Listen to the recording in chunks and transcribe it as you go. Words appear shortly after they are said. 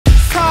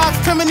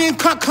feminine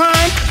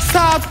cockline,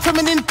 soft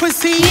feminine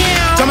pussy.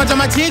 Drama,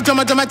 drama, tick,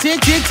 drama, drama,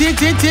 tick, tick, tick,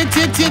 tick, tick,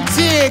 tick, tick,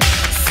 tick.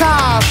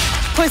 Soft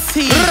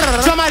pussy,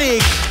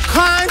 dramatic,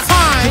 time.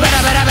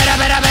 Better, better, better,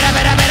 better, better,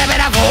 better, better,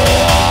 better, go.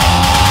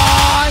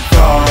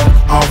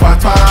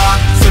 Envoie-toi,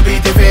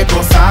 celui t'es fait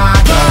pour ça.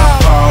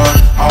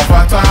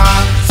 Envoie-toi,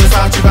 ce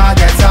soir tu vas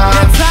get ça.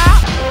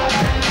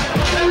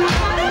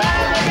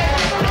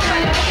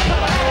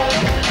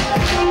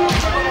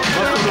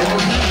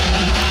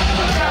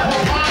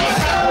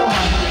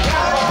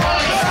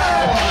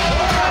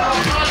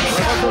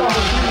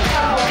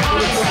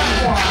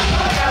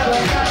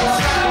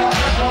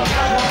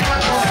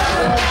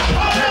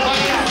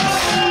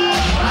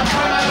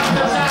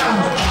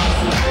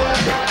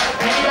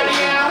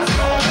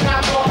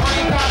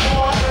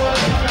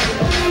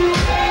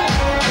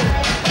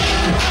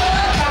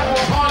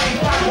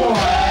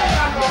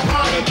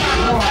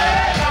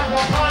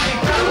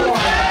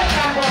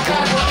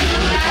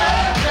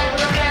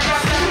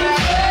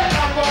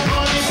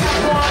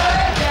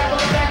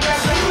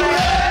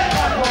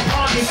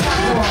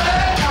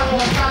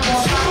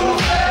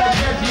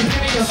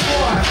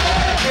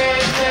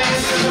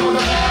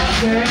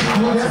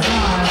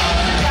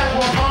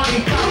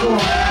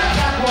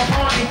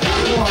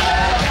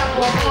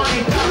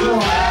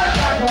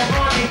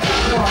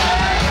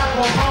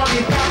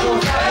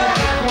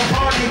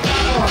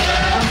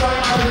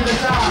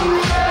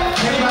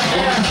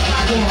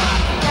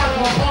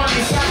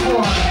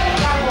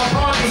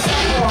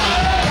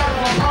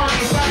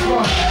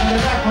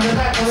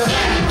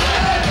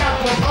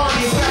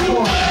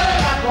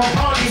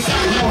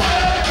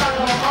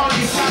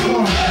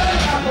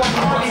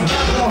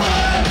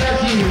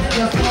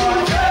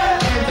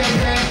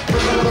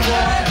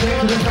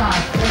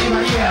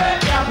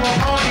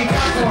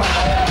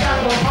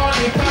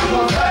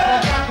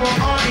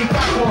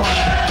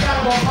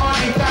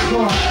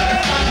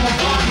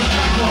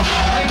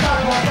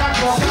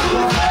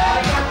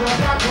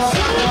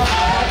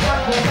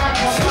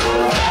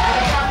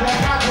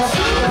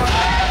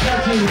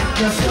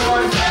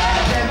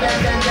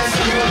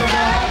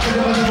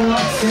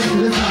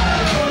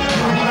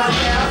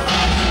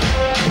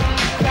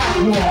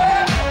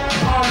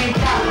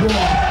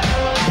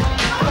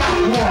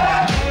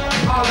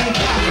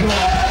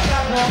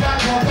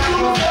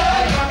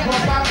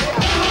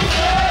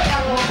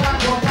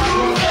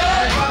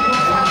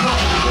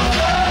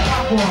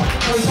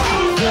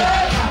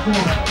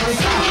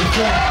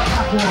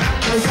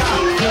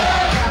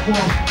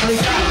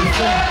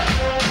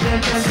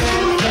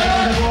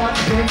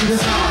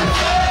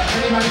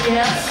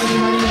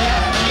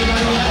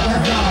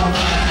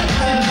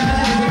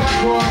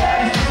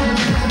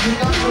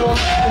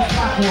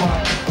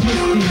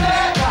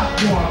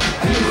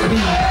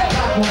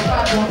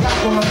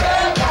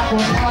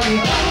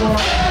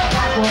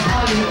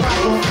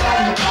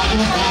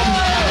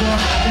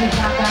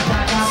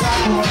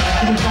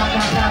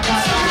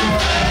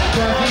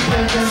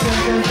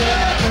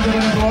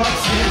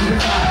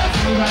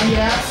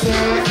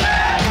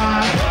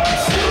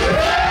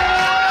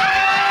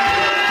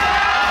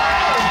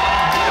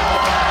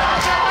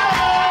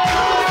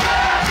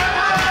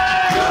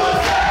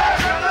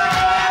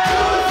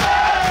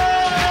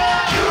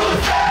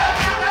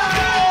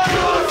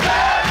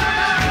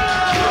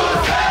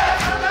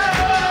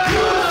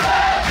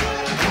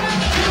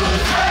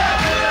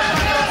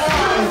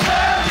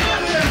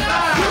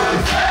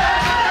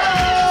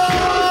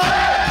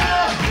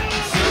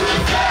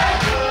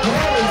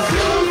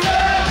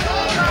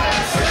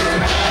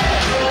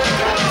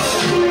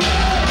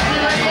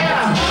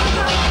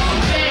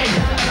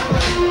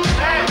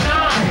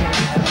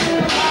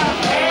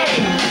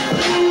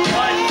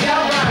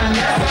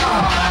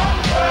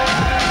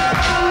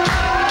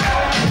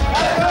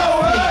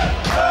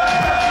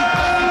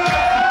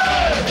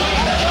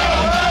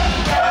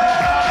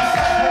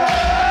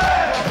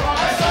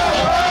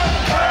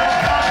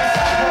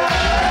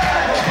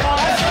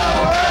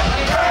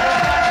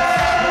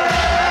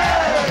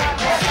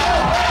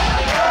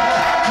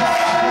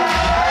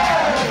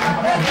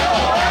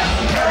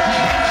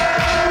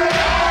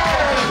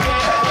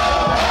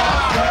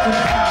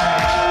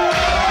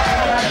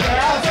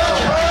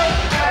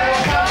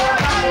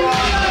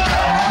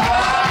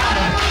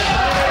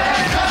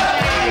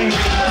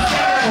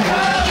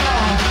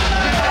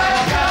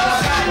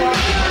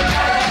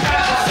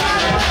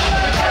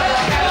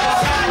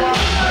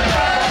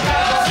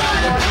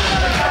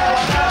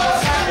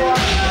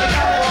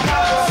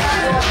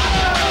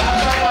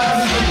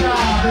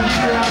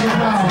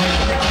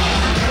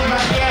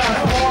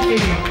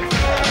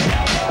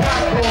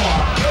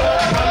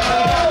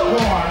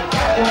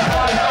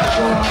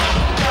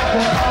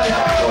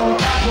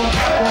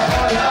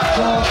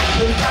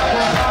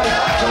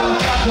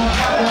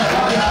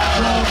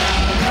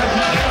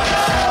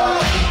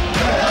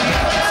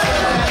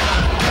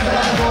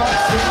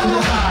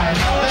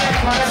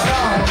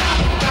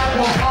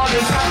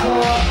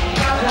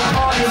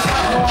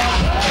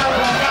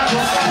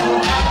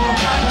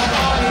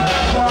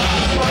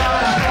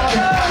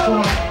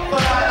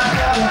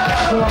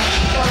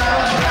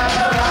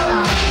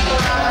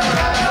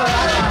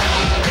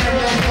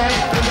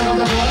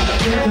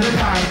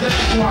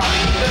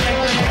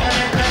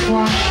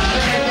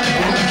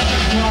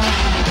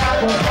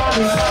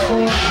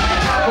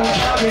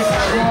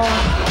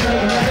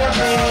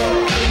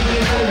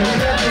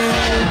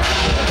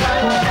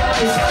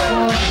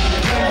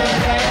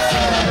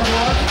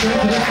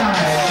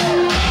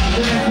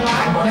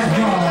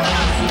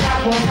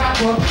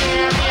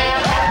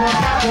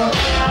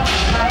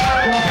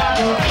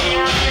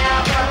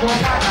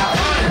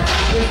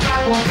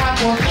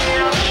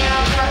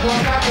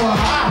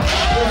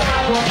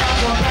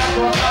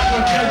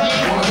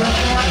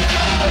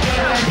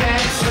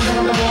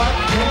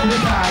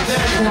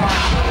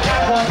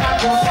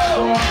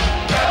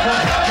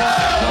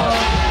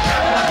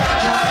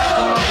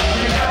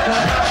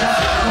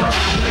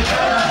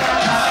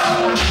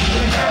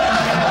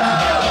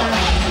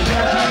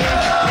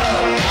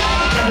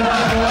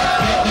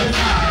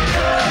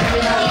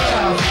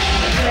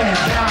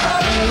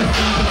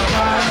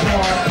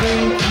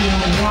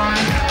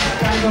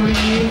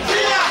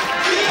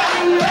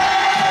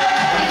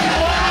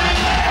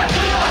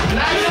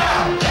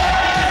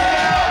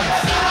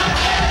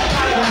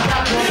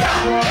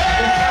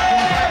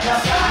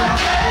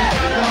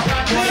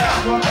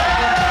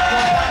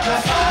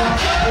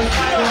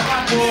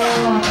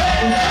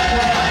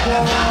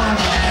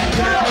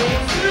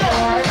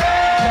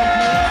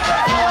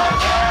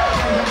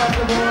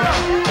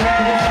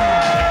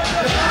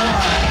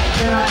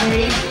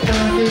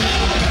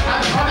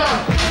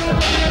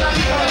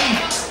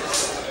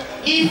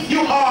 If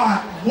you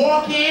are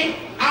walking,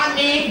 I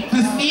need to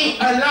see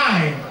a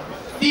line.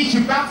 Si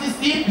tu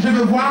participes, je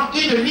veux voir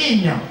une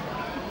ligne.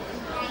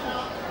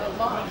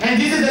 And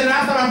this is the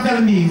last time I'm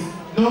telling this.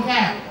 No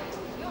cap.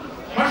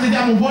 Moi je dis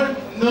à mon bol,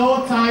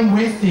 no time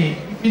wasted.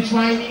 If you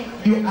try me,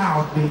 you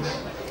out, bitch.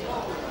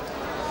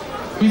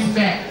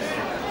 Respect.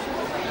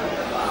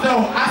 So,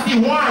 I see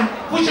one.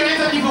 Put your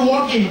hands up if you're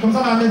walking. Comme ça,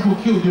 on va mettre vos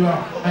kills, tu vois.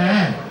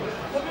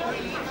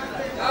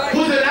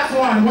 Who's the last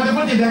one? Moi, le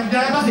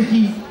derrière toi, c'est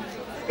qui?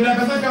 Que la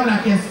personne ferme la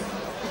caisse.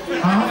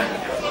 Hein?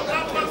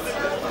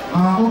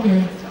 Ah, ok.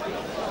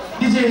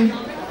 DJ.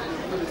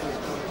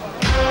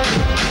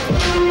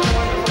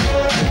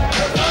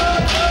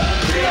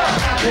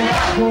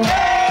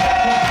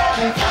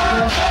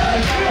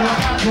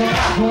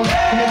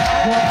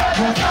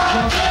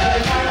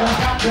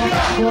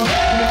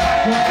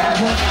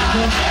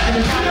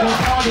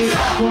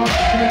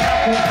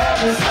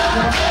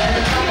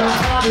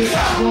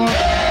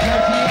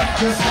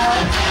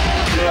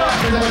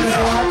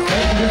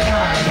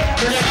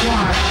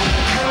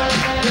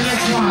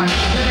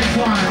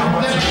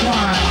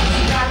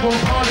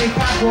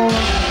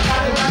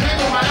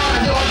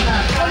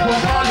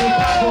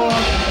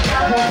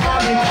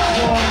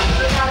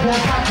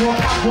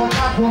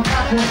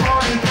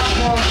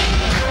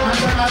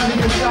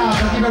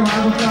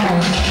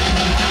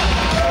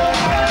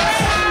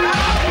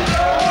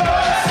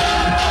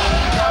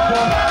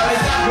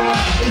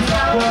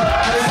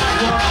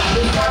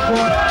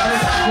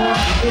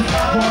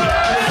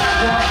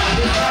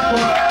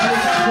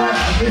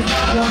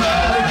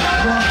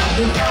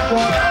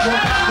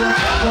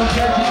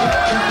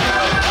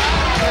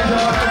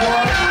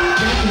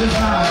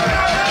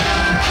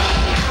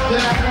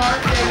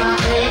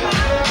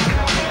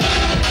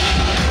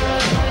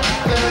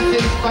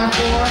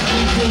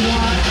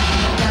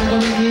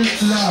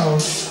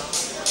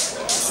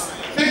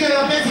 Ceux qui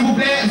ont fait, s'il vous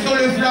plaît, sur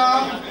le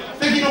floor,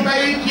 ceux qui n'ont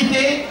pas eu,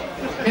 quittez.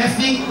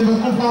 Merci de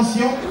votre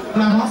compréhension.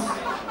 On avance.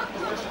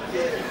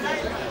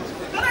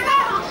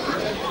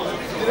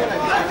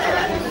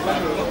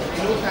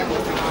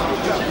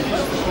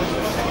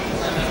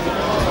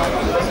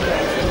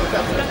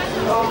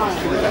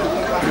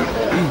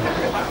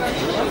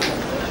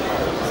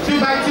 Two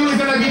by two is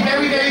going to be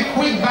very, very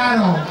quick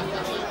battle.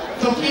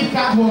 So keep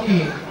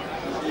catwalking.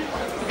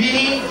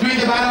 Vinny, during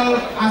the battle,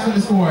 ask for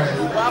the scores.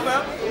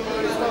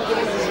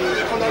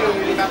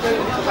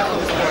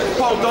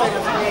 Pas autant,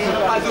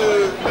 pas de...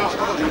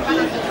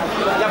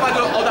 Il n'y a pas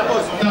de hold à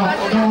pause. Non,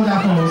 non hold à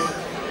pause.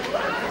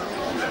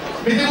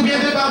 Mettez-vous bien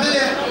deux par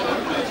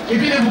deux et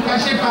puis ne vous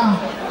cachez pas.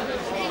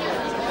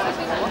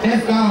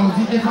 Let's go,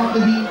 DJ from the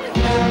beat.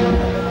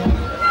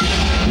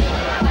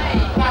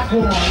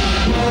 Catwalk.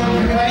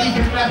 Everybody, you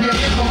can clap your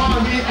hands, come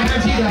on, get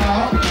energy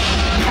though.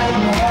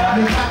 Catwalk,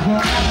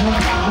 catwalk,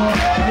 catwalk, catwalk,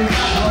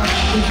 catwalk, catwalk,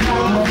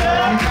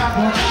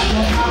 catwalk, catwalk,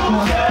 catwalk,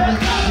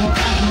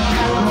 catwalk, catwalk,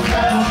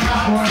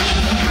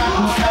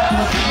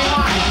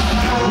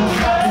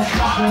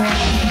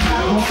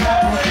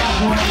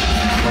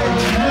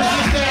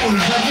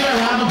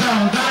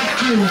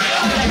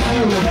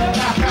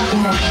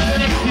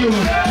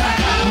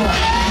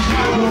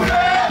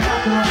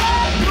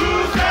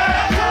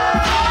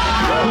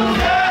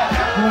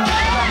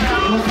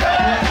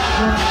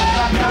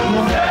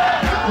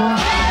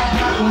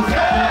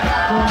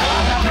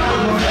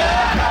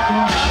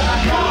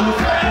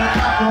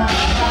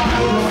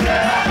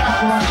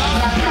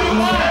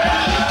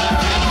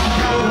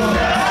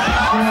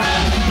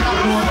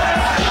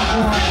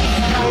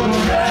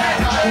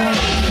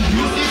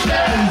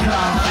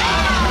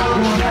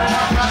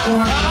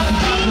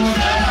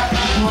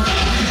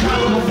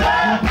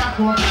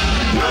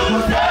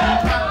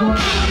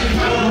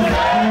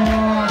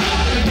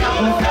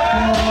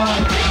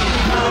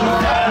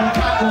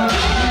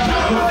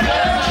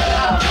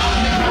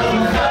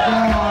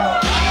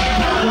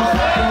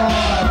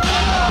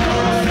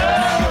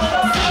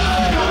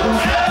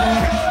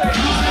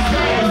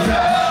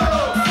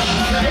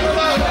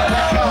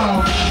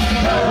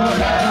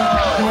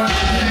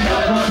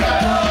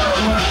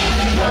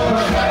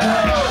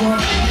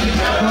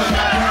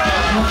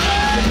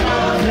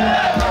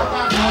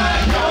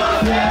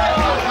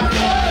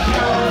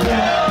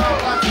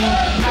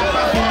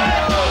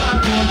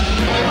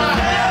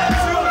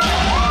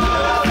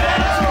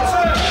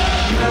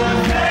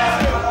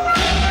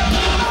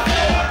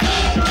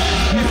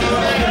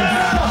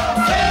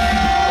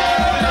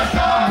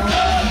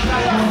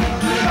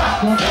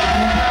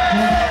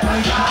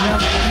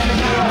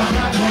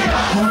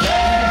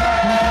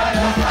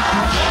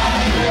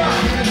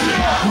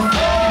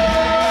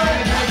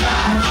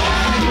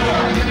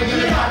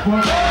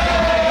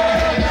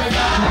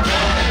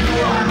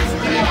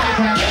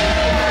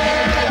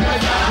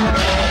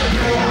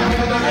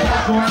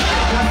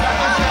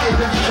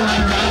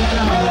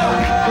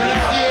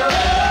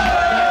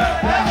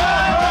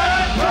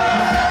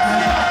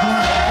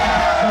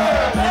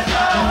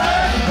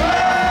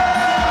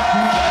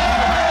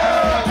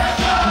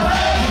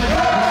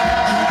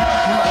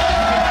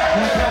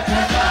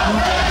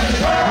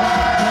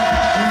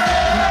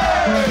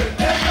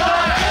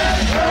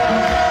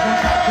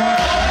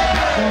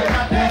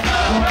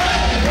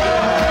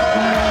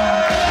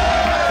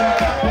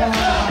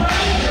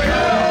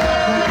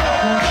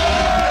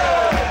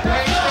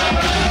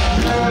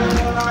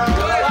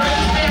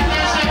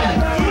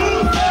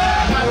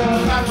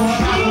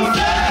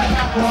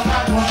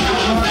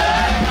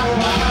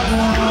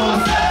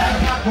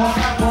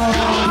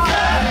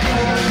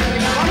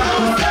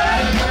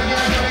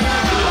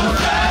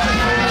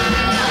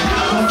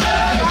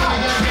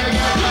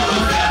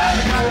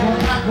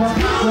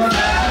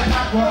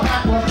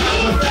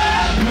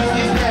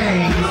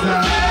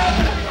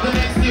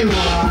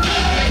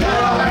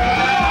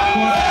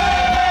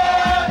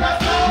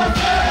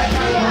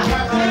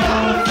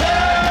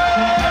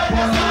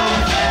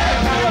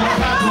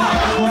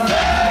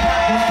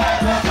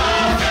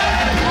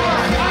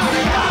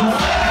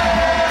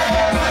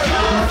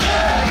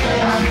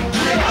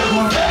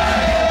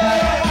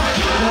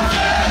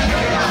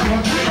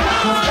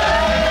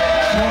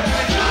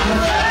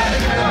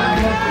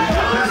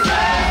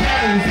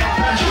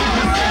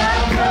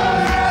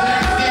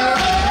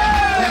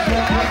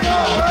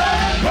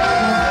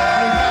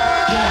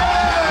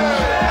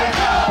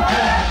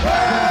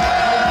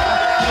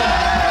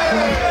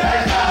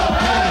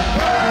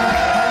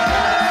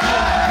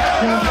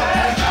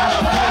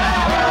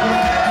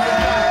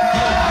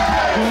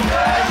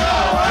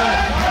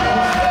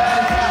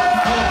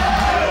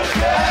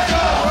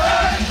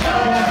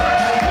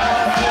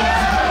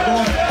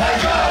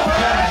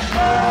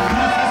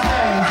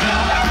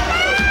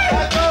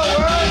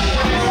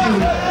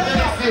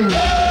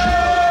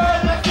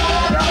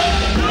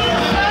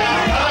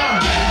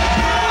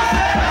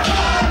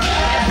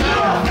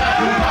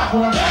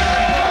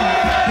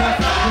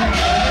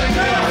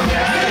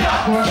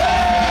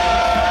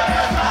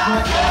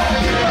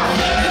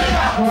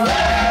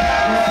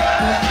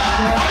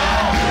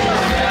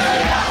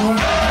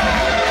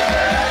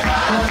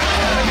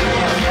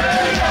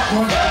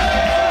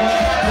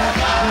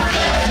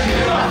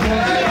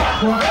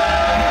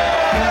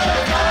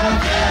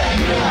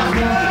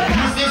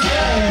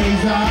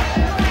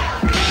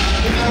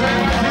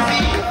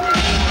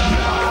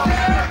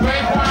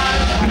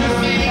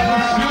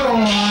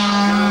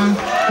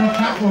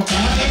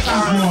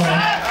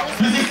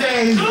 Music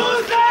says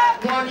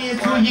 1 year,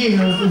 2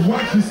 years is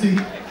what you see.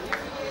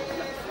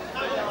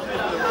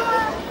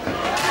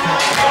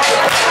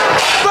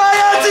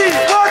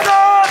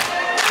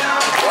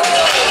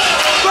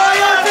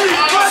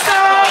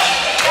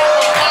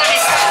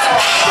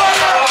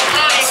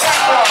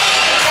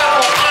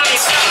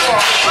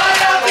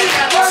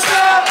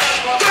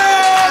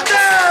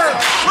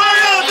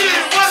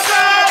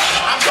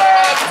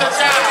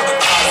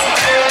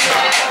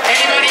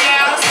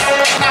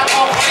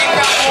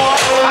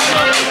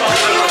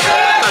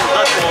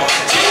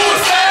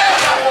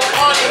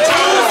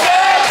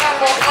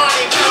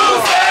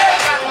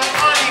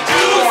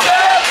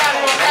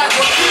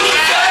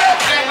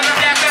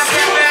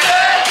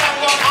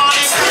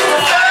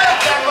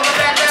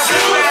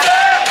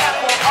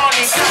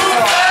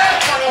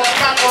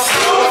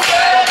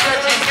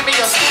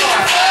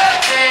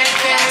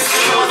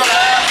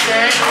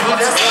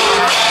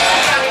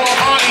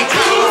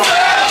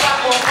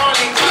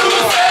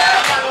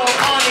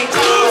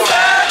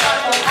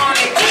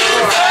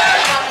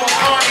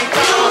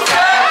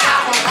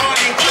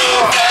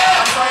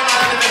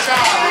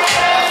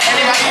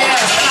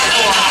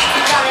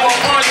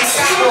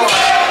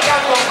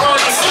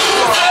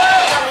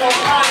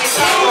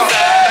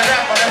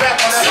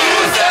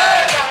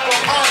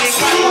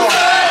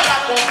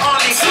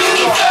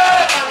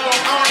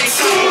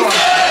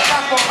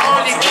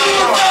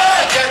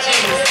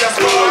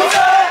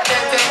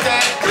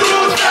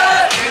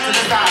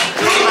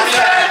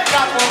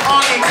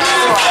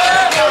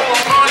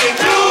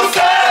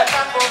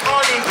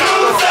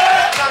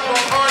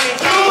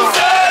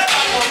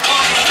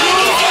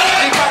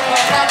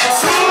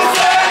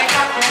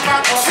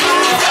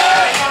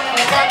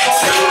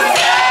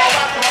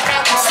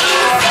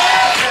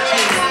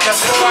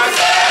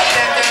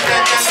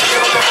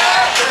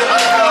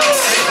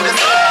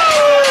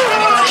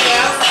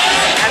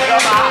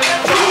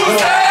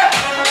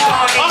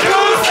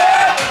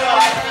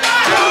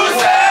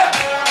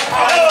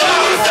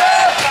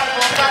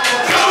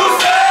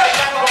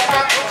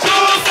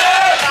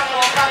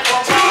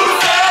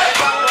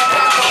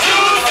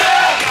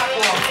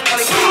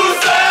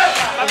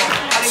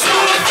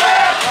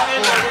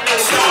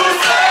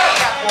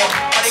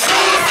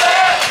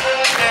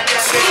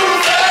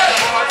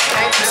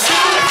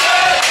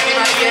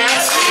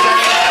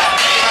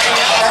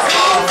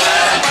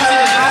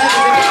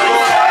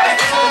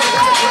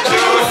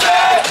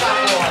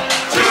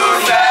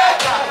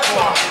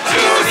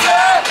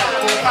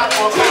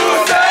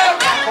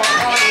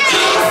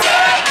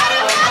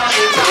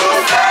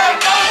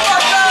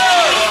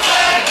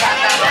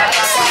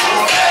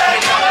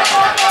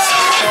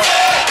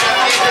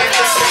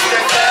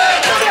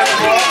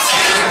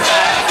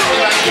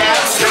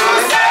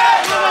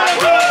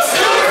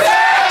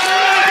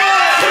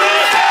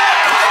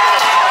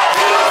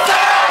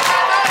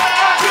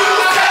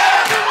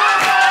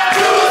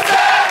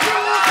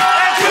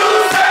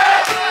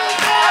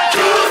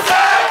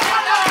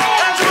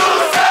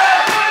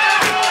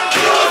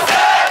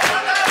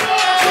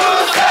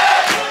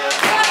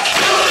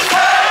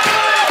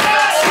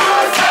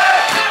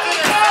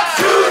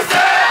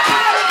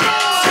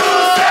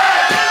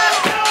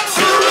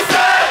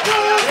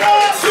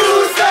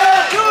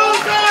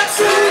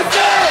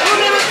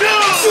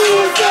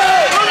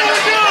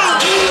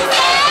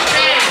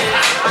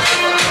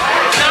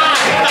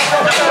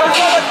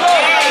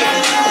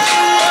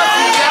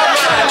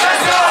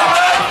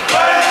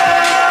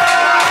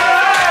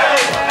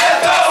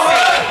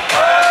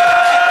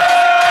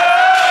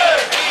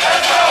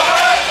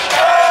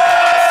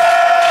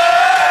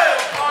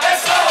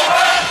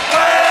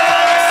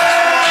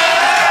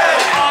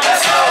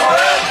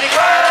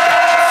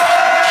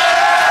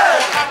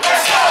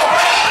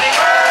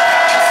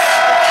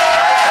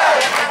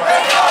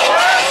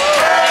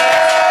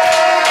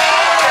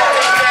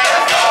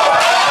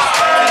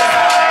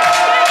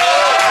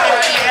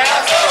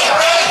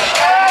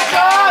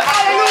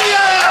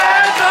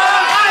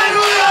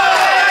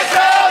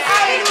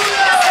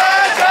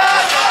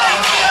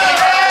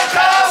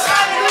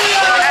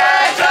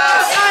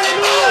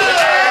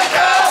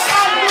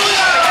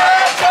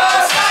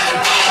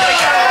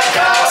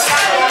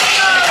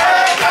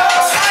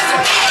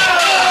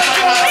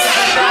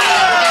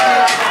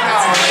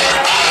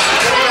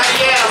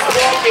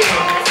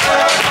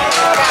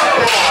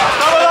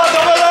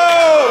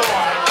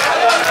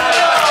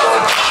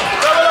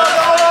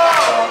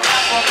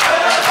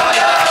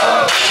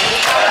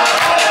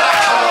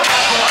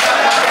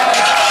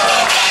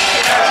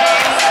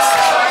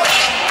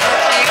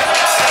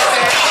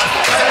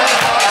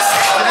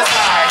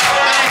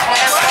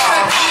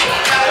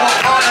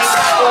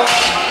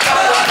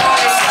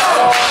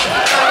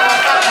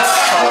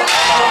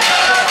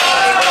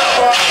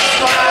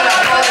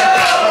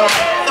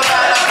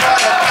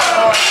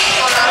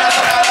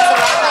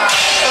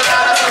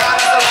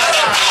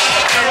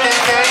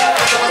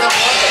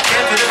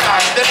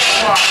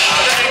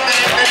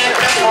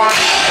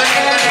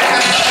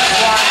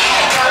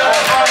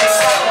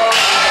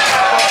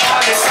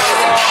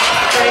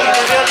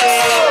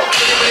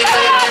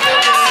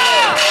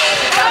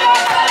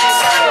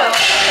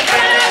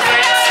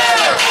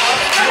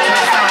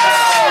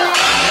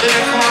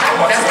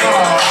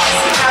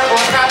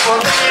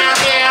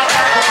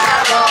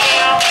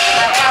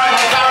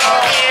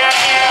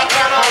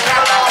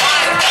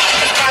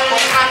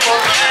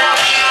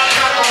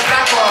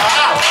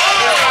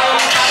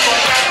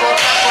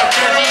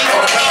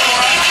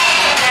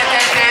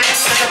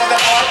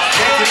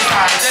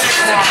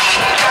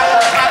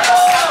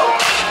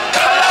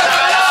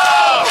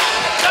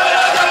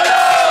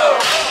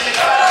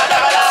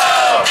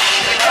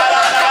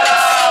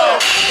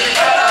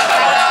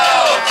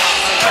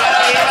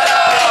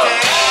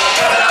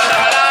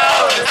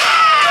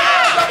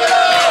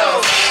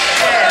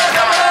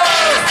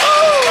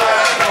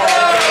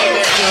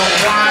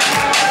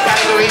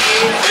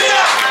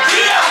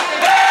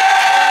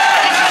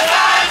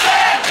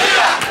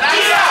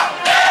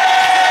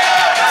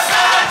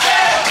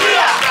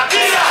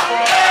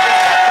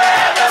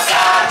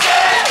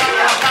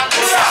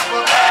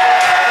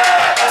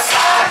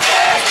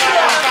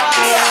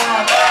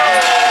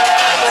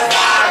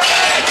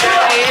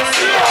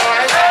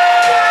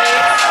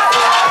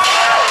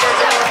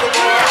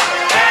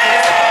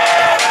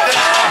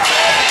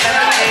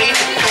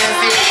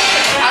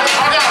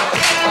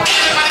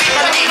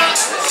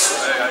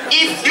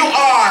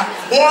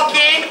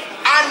 Walking,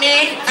 I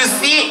need to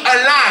see a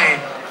line.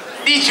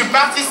 Si tu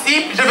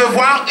participes, je veux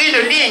voir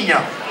une ligne.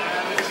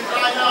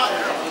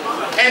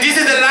 And this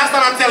is the last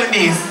time I'm telling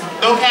this.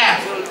 No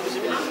cap.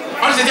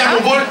 Moi, je dis à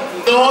mon boule,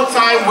 no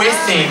time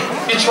wasting.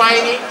 You're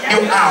trying it, you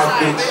out,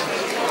 bitch.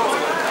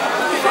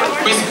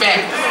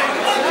 Respect.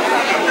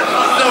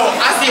 So,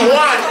 I see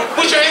one.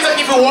 Put your hands up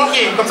if you're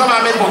walking. Comme ça, on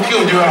va mettre mon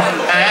cul, tu vois.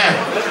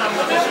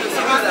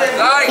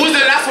 Who's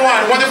the last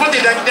one? Wonderful,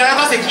 derrière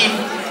toi, c'est qui?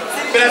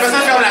 Que la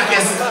personne ferme la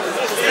caisse.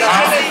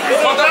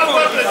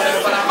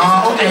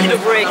 Ah, ok.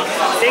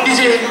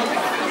 DJ.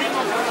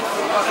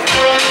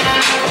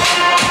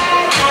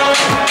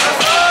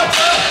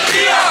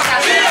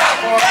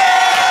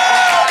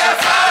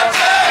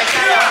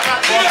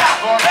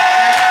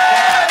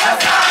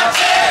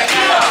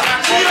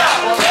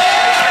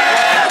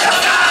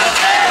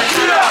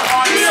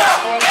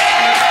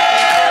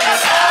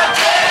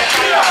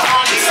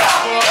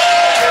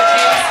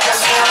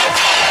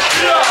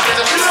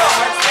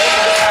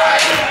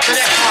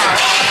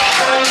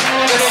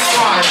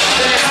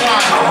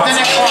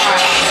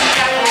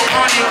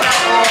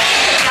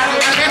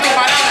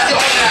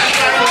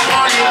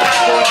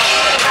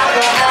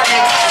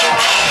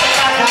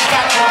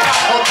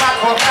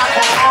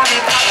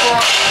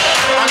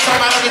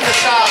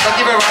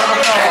 Give it a round of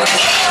applause.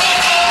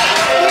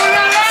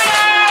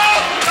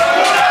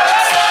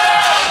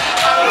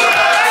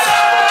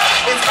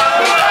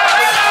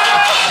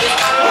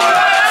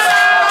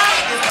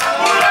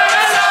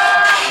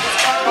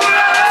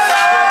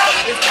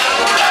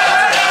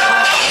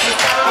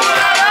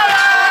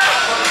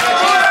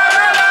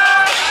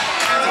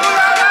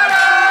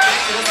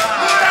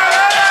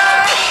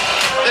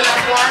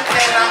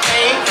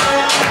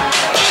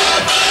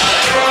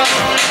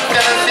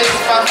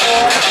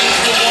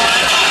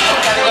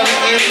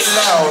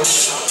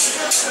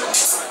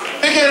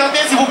 Ceux qui ont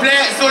l'antenne, s'il vous plaît,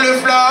 sur le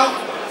floor.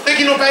 Ceux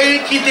qui n'ont pas eu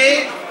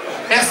quitté,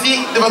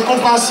 merci de votre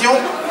compréhension.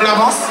 On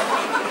avance.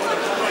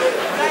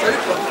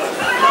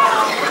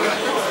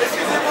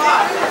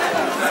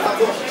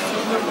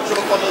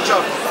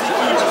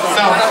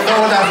 Non,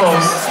 on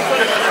avance.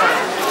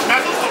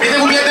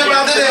 Mettez-vous bien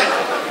devant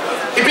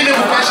et puis ne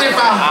vous fâchez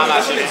pas.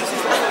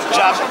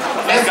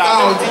 Let's go.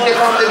 DJ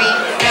from the beat.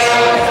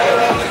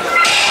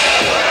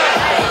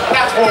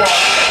 Catwalk.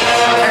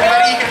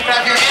 Everybody, you can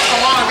clap your hands.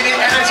 Come on, we need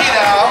energy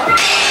though.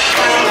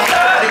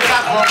 The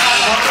catwalk,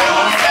 catwalk,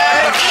 catwalk,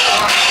 catwalk,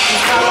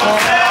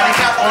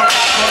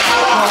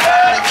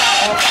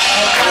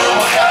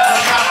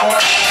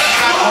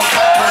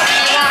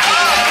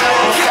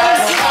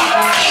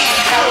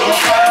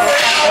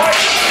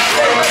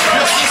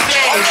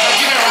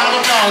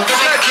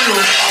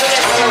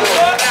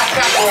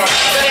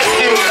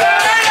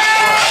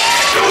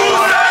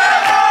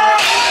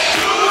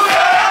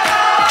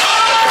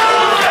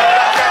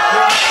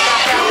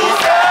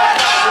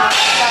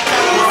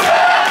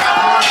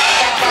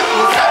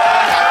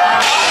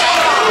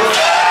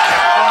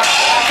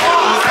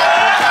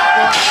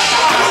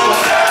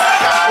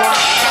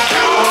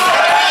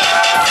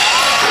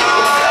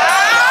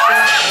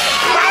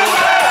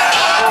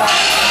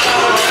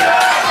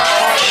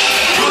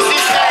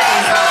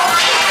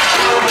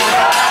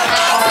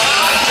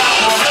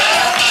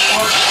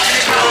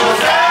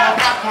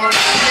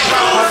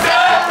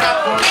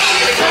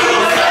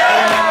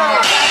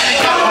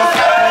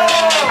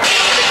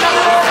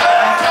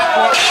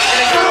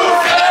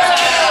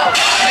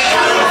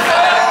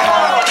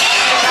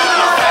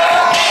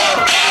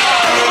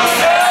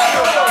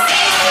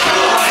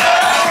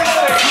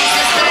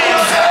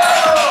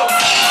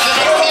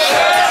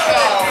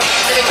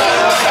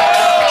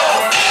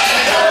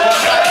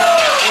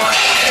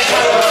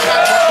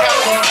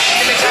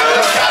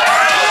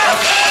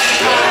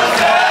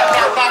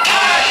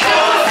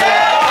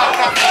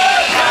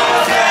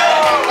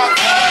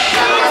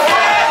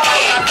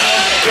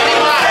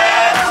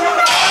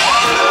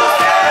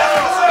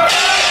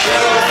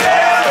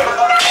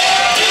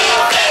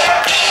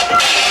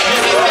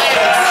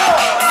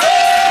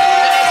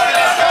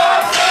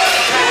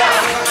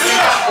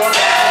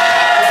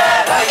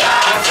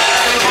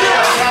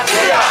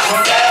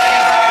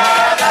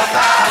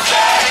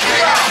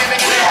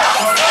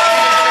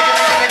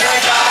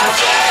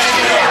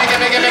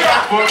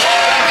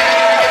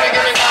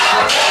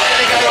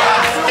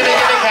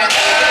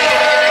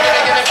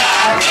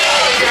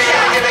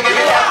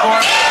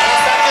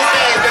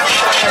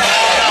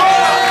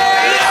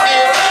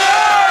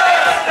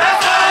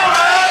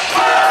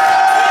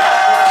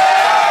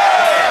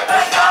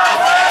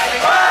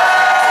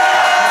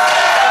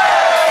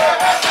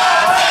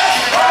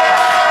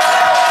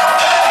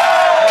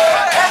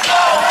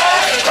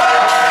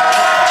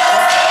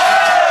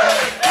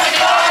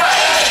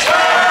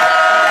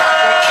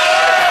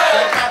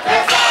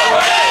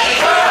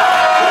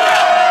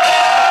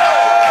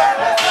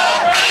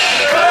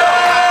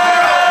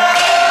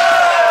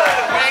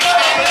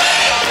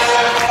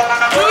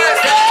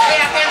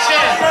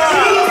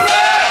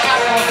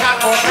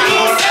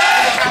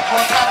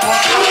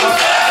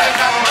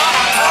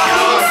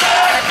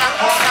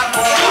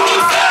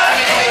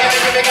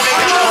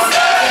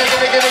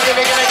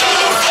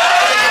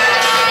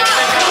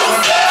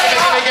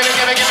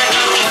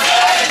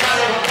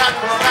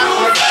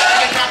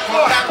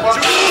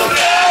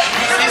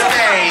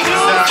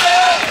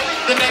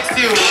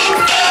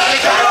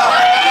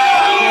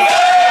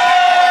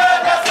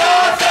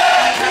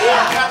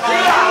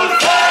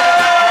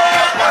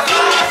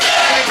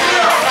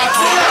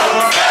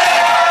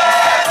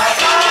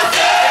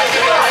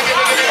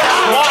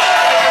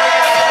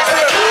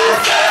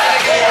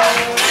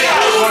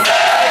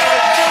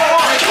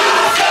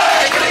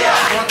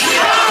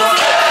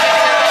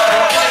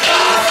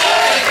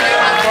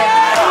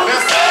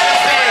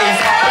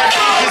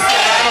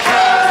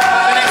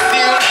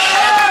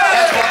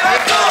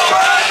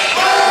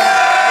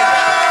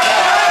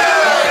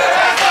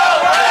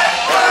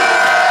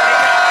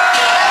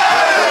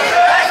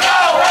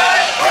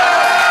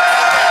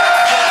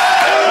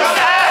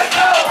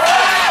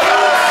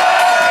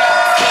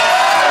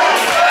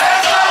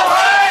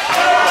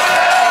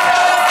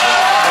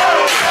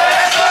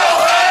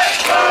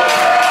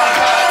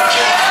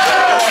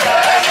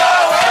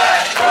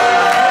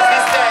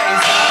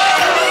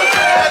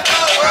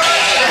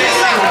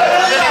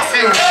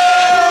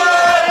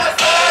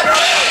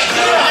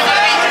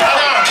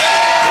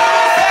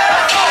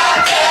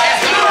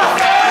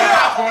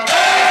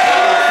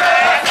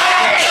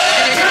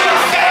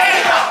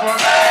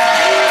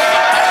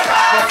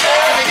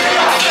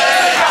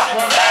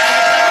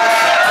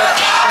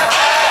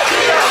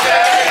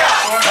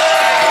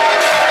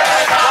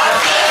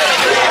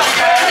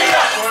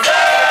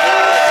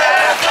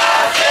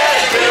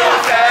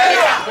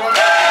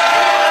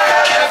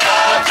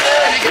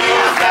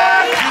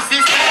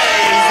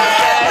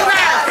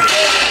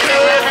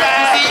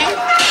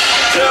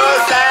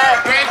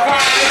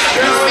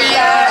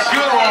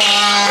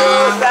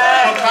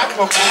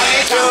 catwalk,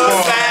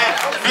 catwalk.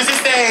 Busy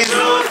stage,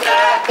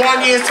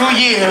 1 year, 2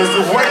 years,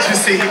 what you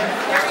see?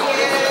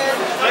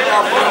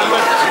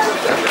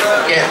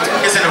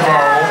 Yeah, it's in a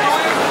row.